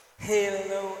Hey,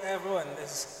 hello everyone.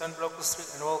 This is Sunblock Street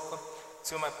and welcome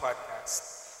to my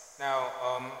podcast. Now,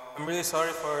 I'm really sorry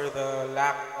for the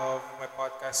lack of my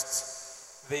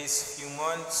podcasts these few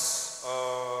months.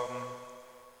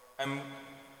 I'm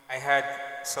I had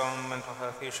some mental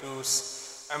health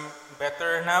issues. I'm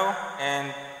better now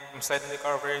and I'm slightly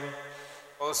recovering.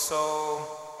 Also,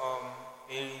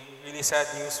 a really sad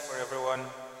news for everyone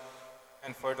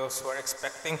and for those who are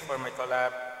expecting for my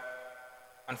collab.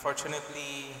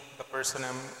 Unfortunately, the person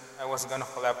I was gonna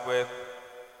collab with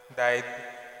died.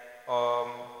 Um,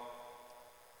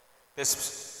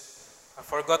 this I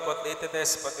forgot what date it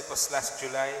is, but it was last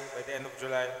July, by the end of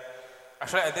July.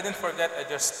 Actually, I didn't forget. I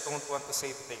just don't want to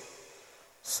say the date.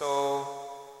 So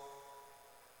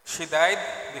she died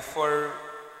before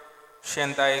she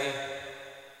and I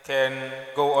can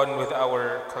go on with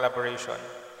our collaboration.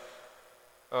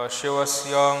 She was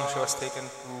young. She was taken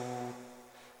to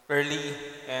early,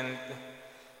 and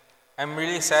I'm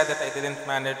really sad that I didn't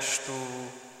manage to,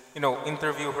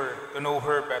 interview her, to know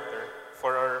her better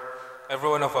for every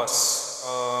one of us.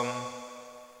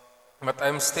 But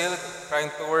I'm still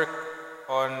trying to work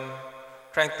on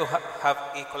trying to have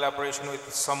a collaboration with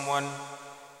someone,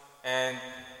 and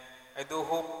I do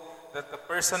hope that the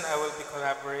person I will be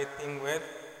collaborating with,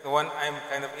 the one I'm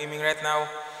kind of aiming right now,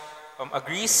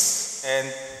 agrees. And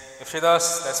if she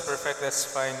does, that's perfect. That's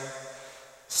fine.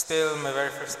 Still, my very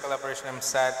first collaboration, I'm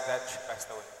sad that she passed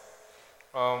away.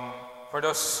 For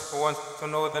those who want to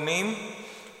know the name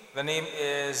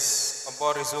is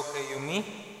Oborizuke Yumi.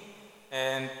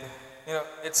 And,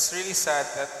 it's really sad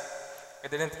that I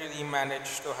didn't really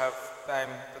manage to have time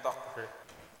to talk to her.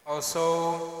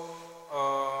 Also,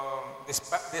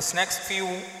 this next few,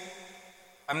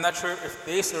 I'm not sure if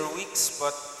days or weeks,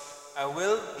 but I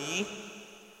will be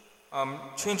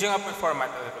changing up my format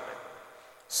a little bit.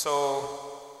 So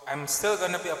I'm still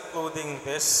gonna be uploading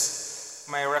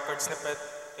my record snippet,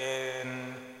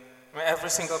 in every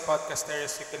single podcast there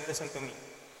is. You can listen to me.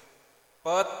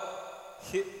 But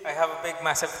I have a big,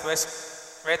 massive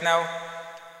twist. Right now,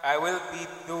 I will be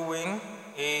doing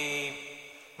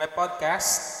my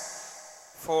podcast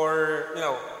for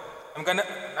I'm gonna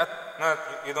not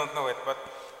you don't know it, but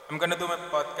I'm gonna do my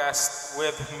podcast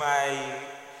with my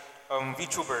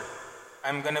VTuber.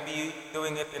 I'm gonna be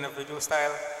doing it in a video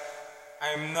style.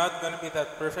 I'm not gonna be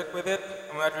that perfect with it.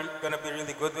 I'm not gonna be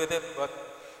really good with it, but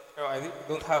I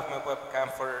don't have my webcam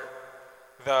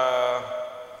the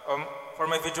um, for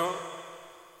my virtual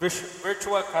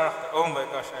character. Oh my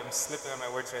gosh, I'm slipping on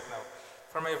my words right now.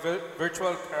 For my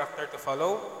virtual character to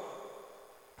follow.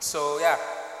 So yeah,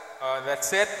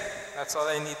 that's it. That's all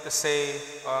I need to say.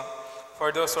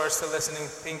 For those who are still listening,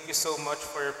 thank you so much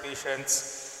for your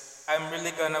patience. I'm really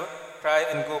gonna try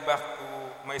and go back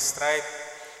to my stride.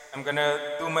 I'm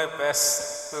gonna do my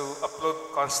best to upload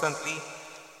constantly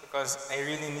because I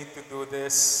really need to do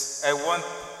this. I want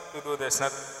to do this.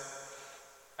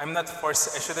 I'm not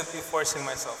forced. I shouldn't be forcing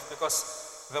myself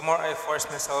because the more I force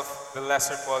myself, the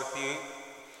lesser quality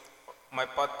my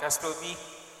podcast will be.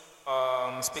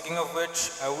 Speaking of which,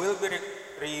 I will be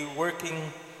reworking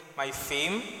my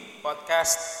Fame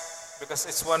podcast because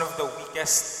it's one of the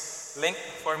weakest link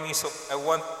for me. So I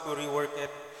want to rework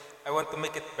it. I want to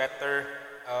make it better.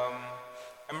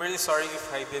 I'm really sorry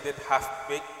if I did it half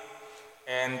baked.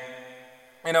 And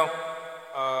you know,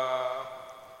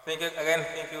 thank you again.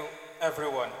 Thank you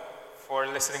everyone for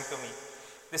listening to me.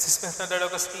 This is Mr.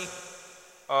 Darlogoski.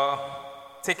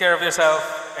 Take care of yourself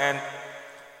and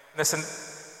listen.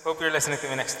 Hope you're listening to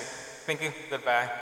me next week. Thank you. Goodbye.